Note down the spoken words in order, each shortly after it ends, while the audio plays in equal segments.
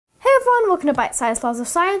everyone, welcome to Bite-Sized Laws of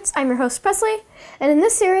Science. I'm your host, Presley, and in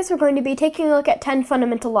this series we're going to be taking a look at 10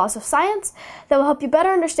 fundamental laws of science that will help you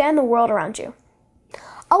better understand the world around you.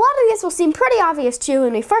 A lot of these will seem pretty obvious to you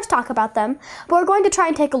when we first talk about them, but we're going to try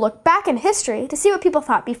and take a look back in history to see what people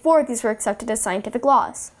thought before these were accepted as scientific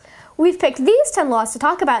laws. We've picked these 10 laws to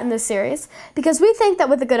talk about in this series because we think that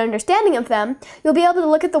with a good understanding of them, you'll be able to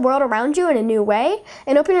look at the world around you in a new way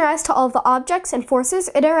and open your eyes to all of the objects and forces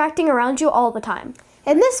interacting around you all the time.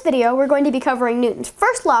 In this video, we're going to be covering Newton's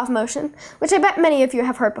first law of motion, which I bet many of you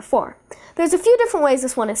have heard before. There's a few different ways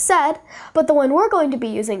this one is said, but the one we're going to be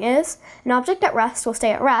using is, an object at rest will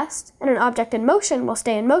stay at rest, and an object in motion will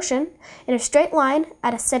stay in motion, in a straight line,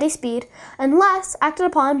 at a steady speed, unless acted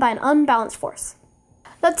upon by an unbalanced force.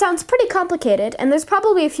 That sounds pretty complicated, and there's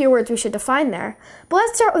probably a few words we should define there, but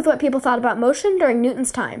let's start with what people thought about motion during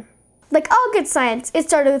Newton's time. Like all good science, it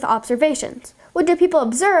started with observations. What do people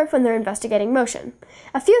observe when they're investigating motion?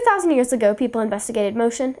 A few thousand years ago, people investigated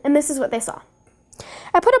motion, and this is what they saw.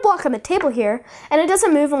 I put a block on the table here, and it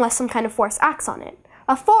doesn't move unless some kind of force acts on it.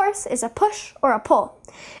 A force is a push or a pull.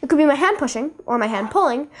 It could be my hand pushing, or my hand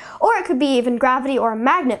pulling, or it could be even gravity or a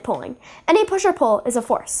magnet pulling. Any push or pull is a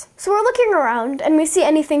force. So we're looking around, and we see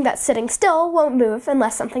anything that's sitting still won't move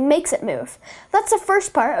unless something makes it move. That's the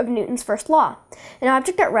first part of Newton's first law. An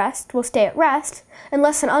object at rest will stay at rest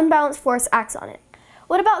unless an unbalanced force acts on it.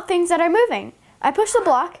 What about things that are moving? I push the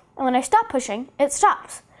block, and when I stop pushing, it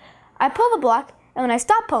stops. I pull the block, and when I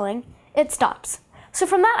stop pulling, it stops. So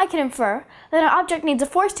from that I can infer that an object needs a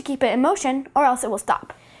force to keep it in motion, or else it will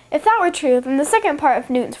stop. If that were true, then the second part of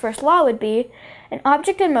Newton's first law would be, an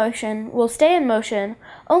object in motion will stay in motion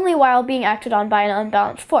only while being acted on by an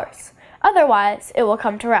unbalanced force. Otherwise, it will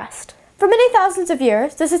come to rest. For many thousands of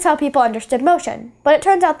years, this is how people understood motion, but it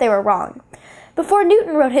turns out they were wrong. Before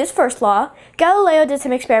Newton wrote his first law, Galileo did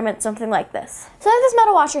some experiments something like this. So I have this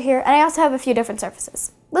metal washer here, and I also have a few different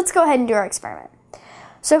surfaces. Let's go ahead and do our experiment.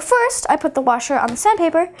 So first, I put the washer on the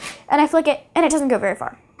sandpaper, and I flick it, and it doesn't go very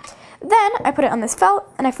far. Then, I put it on this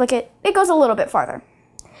felt, and I flick it, it goes a little bit farther.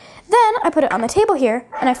 Then, I put it on the table here,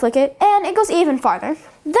 and I flick it, and it goes even farther.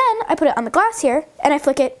 Then, I put it on the glass here, and I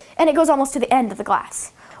flick it, and it goes almost to the end of the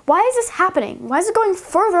glass. Why is this happening? Why is it going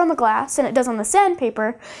further on the glass than it does on the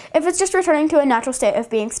sandpaper if it's just returning to a natural state of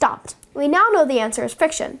being stopped? We now know the answer is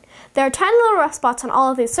friction. There are tiny little rough spots on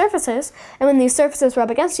all of these surfaces, and when these surfaces rub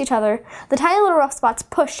against each other, the tiny little rough spots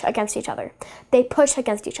push against each other. They push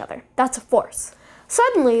against each other. That's a force.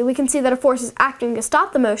 Suddenly, we can see that a force is acting to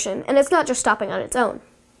stop the motion, and it's not just stopping on its own.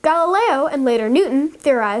 Galileo and later Newton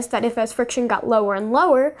theorized that if as friction got lower and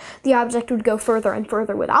lower, the object would go further and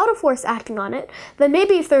further without a force acting on it, then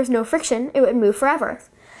maybe if there's no friction, it would move forever.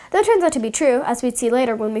 That turns out to be true, as we'd see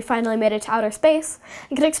later when we finally made it to outer space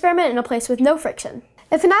and could experiment in a place with no friction.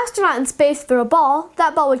 If an astronaut in space threw a ball,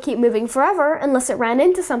 that ball would keep moving forever unless it ran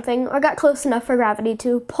into something or got close enough for gravity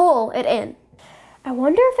to pull it in. I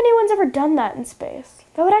wonder if anyone's ever done that in space.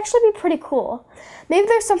 That would actually be pretty cool. Maybe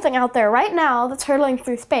there's something out there right now that's hurtling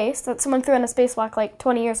through space that someone threw in a spacewalk like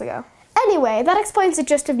 20 years ago. Anyway, that explains the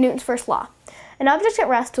gist of Newton's first law. An object at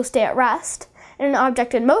rest will stay at rest, and an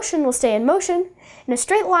object in motion will stay in motion, in a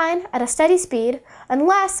straight line at a steady speed,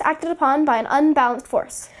 unless acted upon by an unbalanced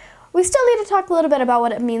force. We still need to talk a little bit about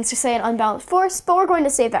what it means to say an unbalanced force, but we're going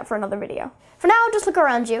to save that for another video. For now, just look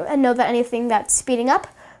around you and know that anything that's speeding up,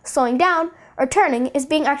 slowing down, or turning is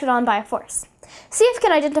being acted on by a force. See if you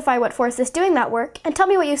can identify what force is doing that work, and tell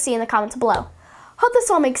me what you see in the comments below. Hope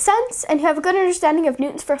this all makes sense, and you have a good understanding of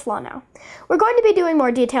Newton's first law now. We're going to be doing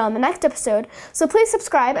more detail in the next episode, so please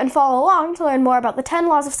subscribe and follow along to learn more about the 10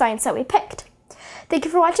 laws of science that we picked. Thank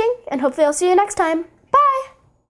you for watching, and hopefully I'll see you next time. Bye!